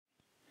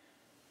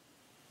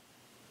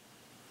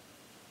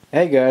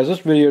Hey guys,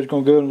 this video is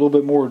going to go in a little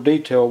bit more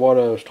detail what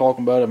I was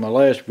talking about in my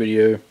last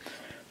video.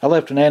 I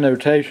left an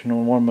annotation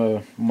on one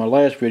of my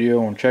last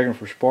video on checking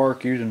for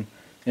spark using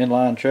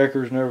inline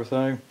checkers and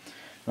everything.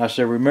 And I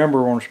said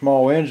remember on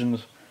small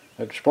engines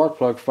that the spark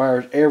plug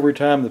fires every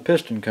time the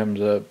piston comes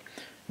up,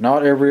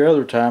 not every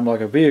other time like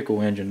a vehicle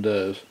engine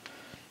does.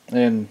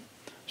 And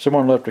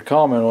someone left a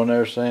comment on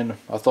there saying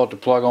I thought the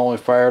plug only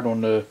fired on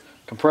the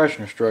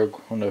compression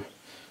stroke, on the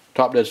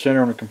top dead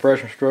center on the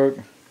compression stroke,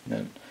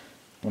 and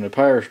on the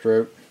power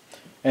stroke.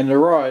 And they're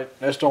right,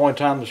 that's the only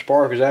time the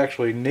spark is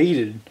actually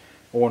needed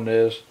on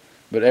this.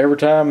 But every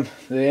time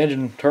the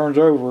engine turns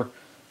over,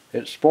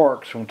 it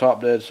sparks on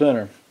top dead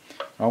center.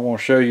 I want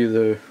to show you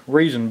the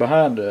reason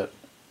behind that.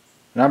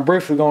 And I'm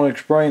briefly going to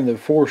explain the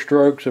 4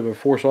 strokes of a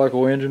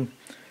 4-cycle engine.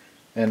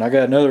 And I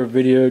got another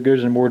video that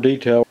goes in more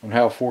detail on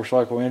how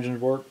 4-cycle engines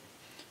work.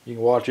 You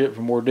can watch it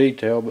for more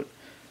detail. But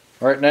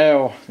right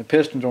now, the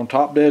piston's on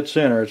top dead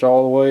center. It's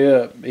all the way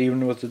up,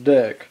 even with the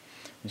deck.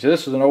 So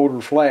this is an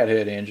older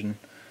flathead engine,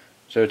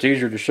 so it's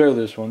easier to show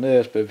this on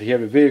this, but if you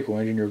have a vehicle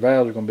engine, your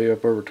valves are going to be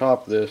up over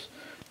top of this,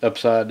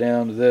 upside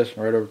down to this,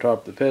 and right over top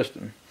of the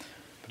piston.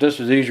 But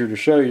this is easier to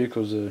show you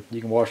because you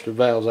can watch the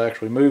valves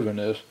actually moving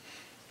this.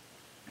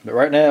 But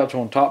right now it's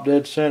on top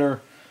dead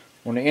center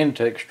on the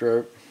intake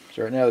stroke.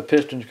 So right now the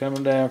piston's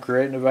coming down,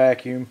 creating a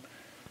vacuum.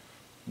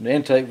 The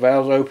intake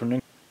valve's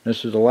opening.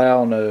 This is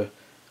allowing a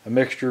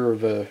mixture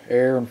of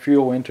air and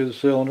fuel into the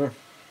cylinder.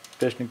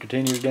 Piston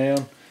continues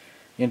down.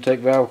 Intake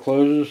valve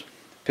closes,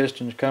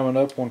 piston's coming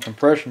up on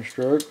compression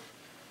stroke,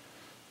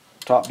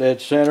 top dead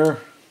center.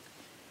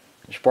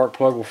 The spark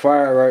plug will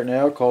fire right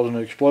now, causing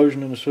an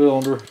explosion in the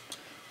cylinder,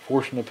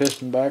 forcing the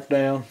piston back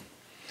down.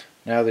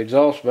 Now the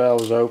exhaust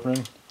valve is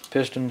opening,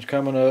 piston's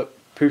coming up,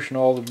 pushing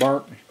all the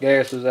burnt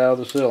gases out of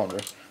the cylinder,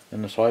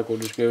 and the cycle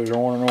just goes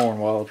on and on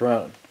while it's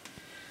running.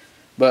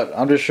 But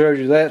I'm just showing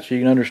you that so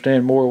you can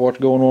understand more of what's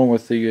going on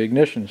with the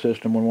ignition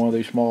system on one of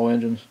these small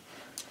engines.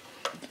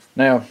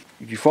 Now,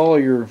 if you follow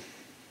your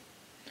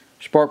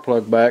spark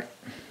plug back,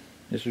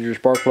 this is your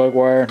spark plug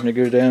wire, and it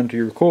goes down to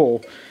your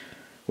coil,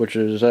 which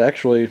is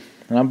actually,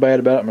 and I'm bad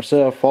about it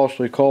myself,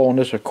 falsely calling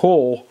this a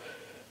coil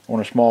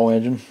on a small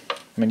engine.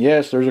 I mean,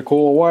 yes, there's a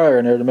coil wire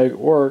in there to make it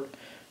work,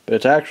 but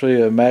it's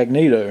actually a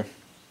magneto.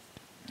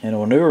 And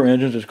on newer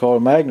engines it's called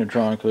a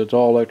magnetron because it's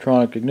all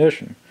electronic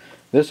ignition.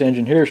 This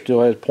engine here still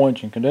has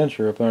points and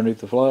condenser up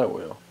underneath the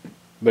flywheel.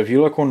 But if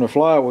you look on the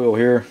flywheel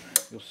here,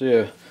 you'll see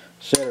a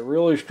set of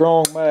really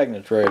strong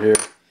magnets right here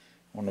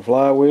on the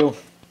flywheel.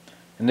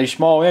 And these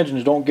small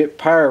engines don't get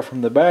power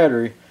from the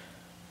battery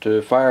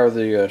to fire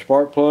the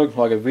spark plug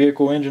like a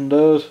vehicle engine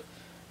does.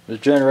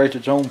 It generates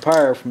its own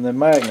power from the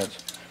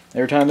magnets.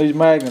 Every time these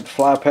magnets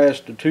fly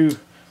past the 2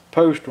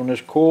 posts on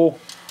this coil,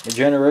 it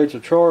generates a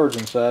charge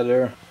inside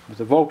there with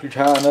the voltage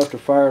high enough to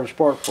fire the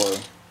spark plug.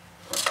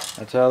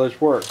 That's how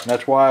this works. And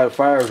that's why it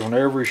fires on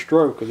every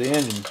stroke of the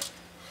engine.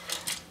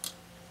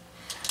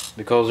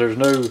 Because there's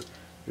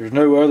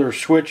no other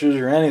switches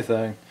or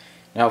anything.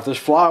 Now if this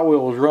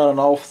flywheel was running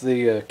off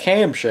the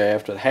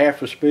camshaft at half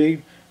the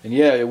speed, then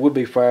yeah, it would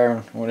be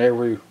firing on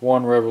every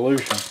 1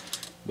 revolution.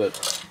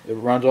 But it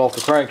runs off the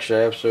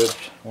crankshaft, so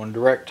it's on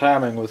direct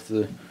timing with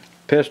the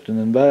piston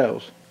and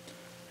valves.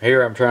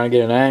 Here I'm trying to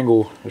get an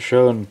angle of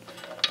showing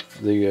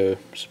the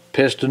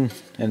piston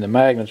and the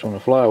magnets on the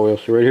flywheel.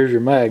 So right here's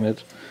your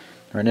magnets.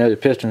 Right now the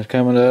piston is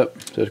coming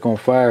up, so it's going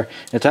to fire.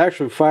 It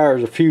actually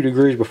fires a few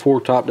degrees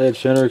before top dead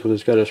center because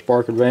it's got a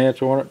spark advance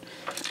on it.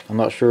 I'm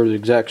not sure the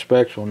exact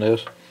specs on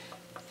this,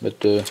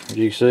 but as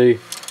you see,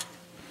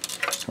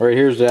 right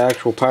here's the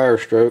actual power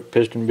stroke.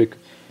 Piston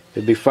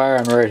it'd be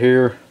firing right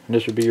here, and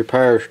this would be your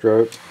power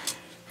stroke.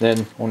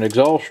 Then on the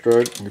exhaust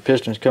stroke, your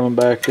piston's coming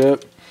back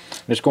up,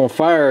 and it's going to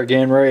fire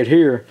again right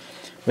here.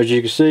 But as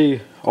you can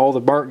see, all the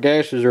burnt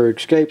gases are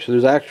escaped, so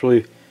there's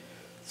actually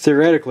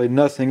theoretically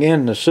nothing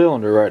in the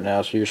cylinder right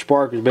now. So your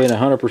spark is being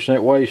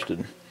 100%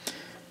 wasted.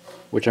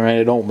 Which, I mean,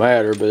 it don't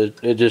matter,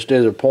 but it just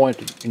is a point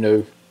that, you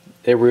know,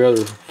 every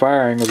other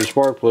firing of the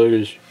spark plug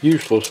is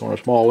useless on a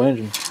small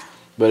engine,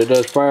 but it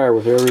does fire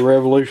with every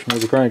revolution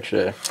of the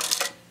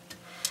crankshaft.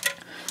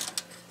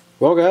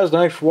 Well guys,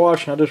 thanks for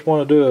watching. I just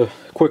want to do a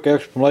quick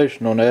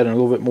explanation on that in a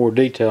little bit more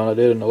detail than I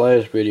did in the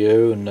last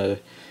video. And if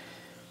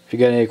you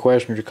got any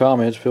questions or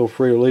comments, feel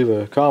free to leave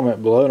a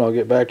comment below and I'll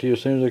get back to you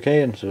as soon as I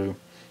can. So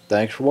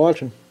thanks for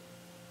watching.